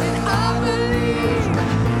mountains, and I believe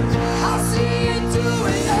I'll see you do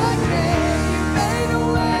it again. You made a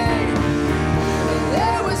way when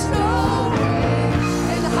there was no way,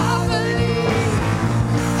 and I believe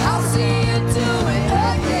I'll see you do it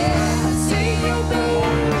again. I see you move.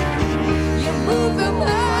 You move the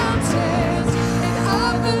mountains, and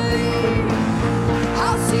I believe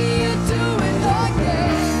I'll see you do it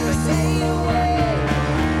again. You made a way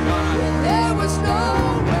when there was no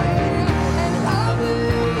way, and I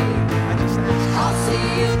believe I'll see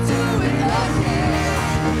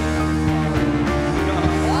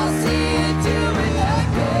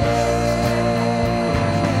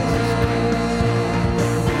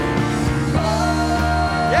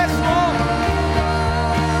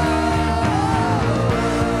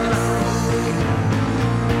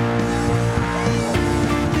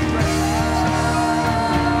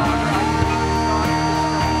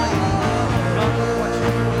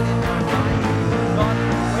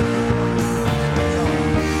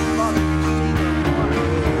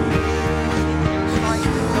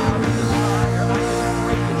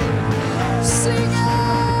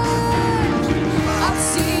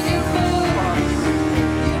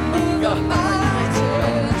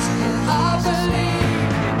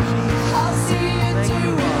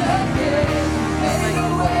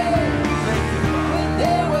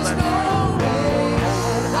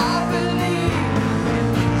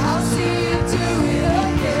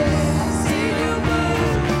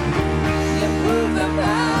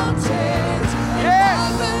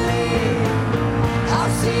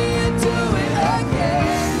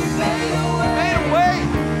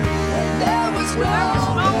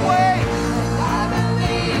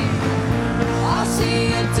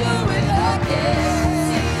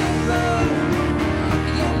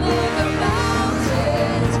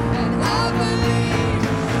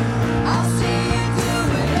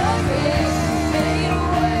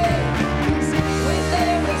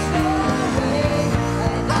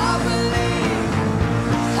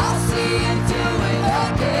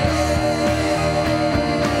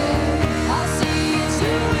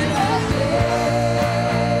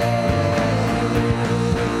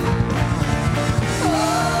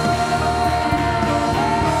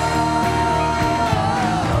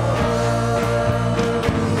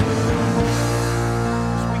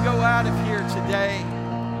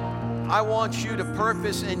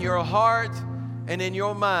purpose in your heart and in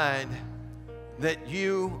your mind that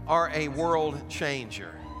you are a world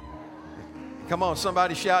changer. Come on,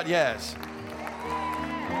 somebody shout yes.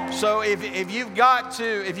 So if you've got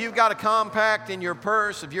a compact in your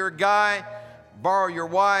purse, if you're a guy, borrow your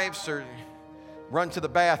wife's or run to the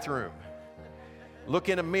bathroom. Look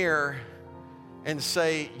in a mirror and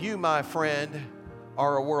say, you, my friend,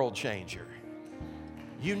 are a world changer.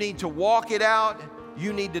 You need to walk it out.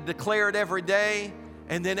 You need to declare it every day.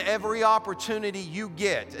 And then every opportunity you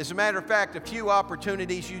get, as a matter of fact, a few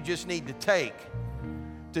opportunities you just need to take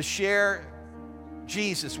to share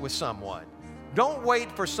Jesus with someone. Don't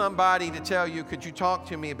wait for somebody to tell you, could you talk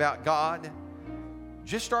to me about God?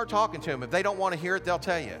 Just start talking to them. If they don't want to hear it, they'll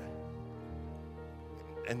tell you.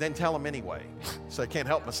 And then tell them anyway. So I can't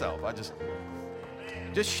help myself.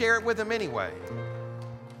 Just share it with them anyway.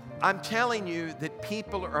 I'm telling you that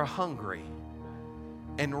people are hungry.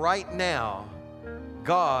 And right now,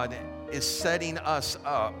 God is setting us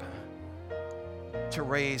up to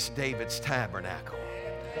raise David's tabernacle.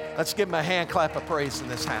 Let's give him a hand clap of praise in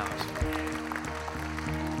this house.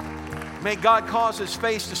 May God cause his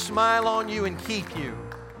face to smile on you and keep you.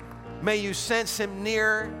 May you sense him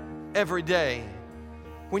near every day.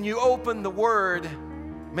 When you open the word,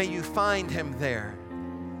 may you find him there.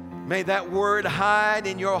 May that word hide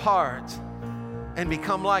in your heart and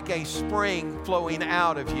become like a spring flowing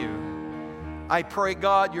out of you. I pray,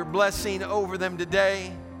 God, your blessing over them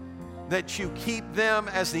today, that you keep them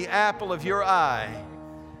as the apple of your eye,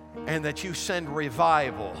 and that you send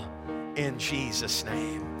revival in Jesus'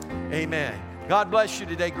 name. Amen. God bless you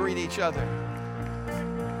today. Greet each other.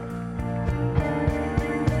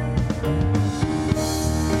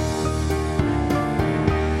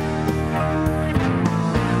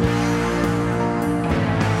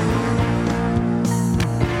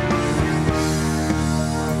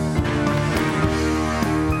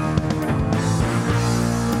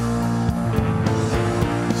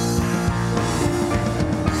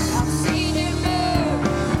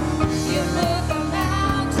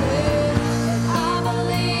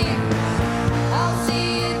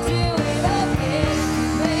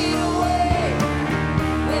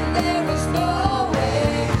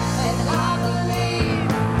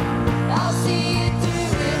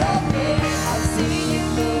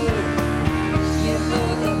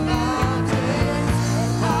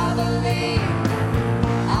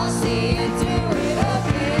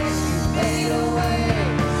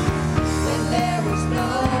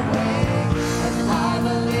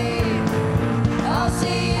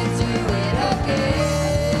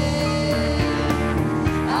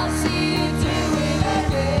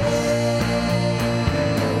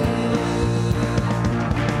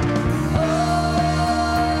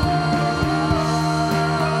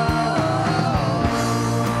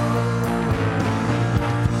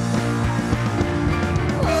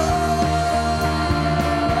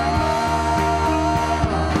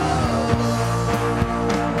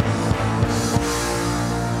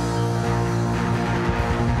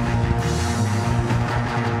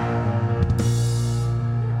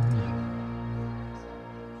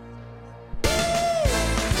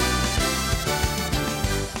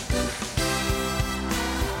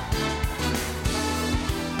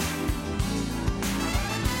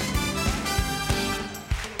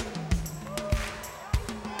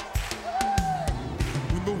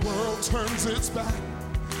 Turns its back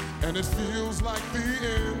and it feels like the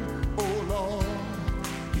end. Oh Lord,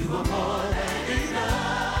 you are more than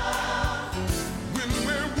enough. When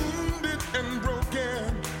we're wounded and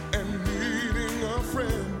broken and needing a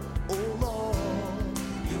friend, oh Lord,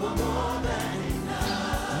 you are more than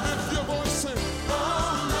enough. Lift your voice and sing, oh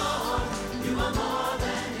Lord, you are more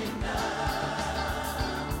than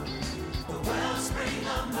enough. The wellspring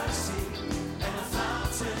of mercy and a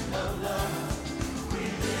fountain of love.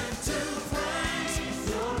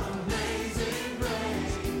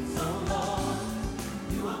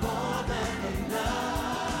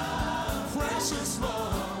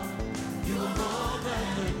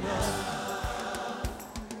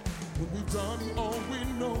 Done all we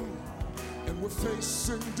know, and we're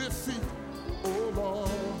facing defeat. Oh Lord,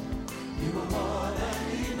 you are more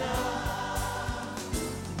than enough.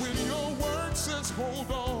 When your word says hold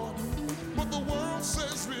on, but the world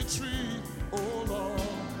says retreat. Oh Lord,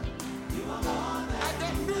 you are more than I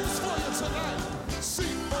got news for you tonight.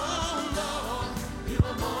 See, oh Lord, you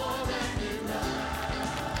are more than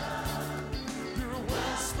enough. You're a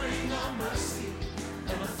wellspring of mercy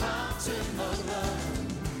and a fountain of love.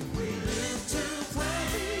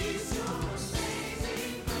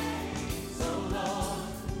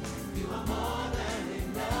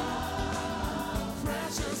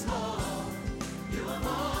 You are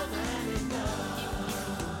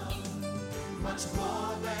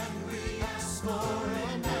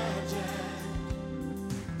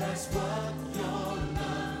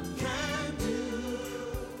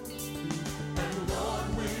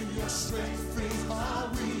strength in our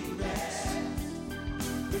weakness.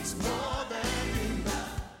 It's more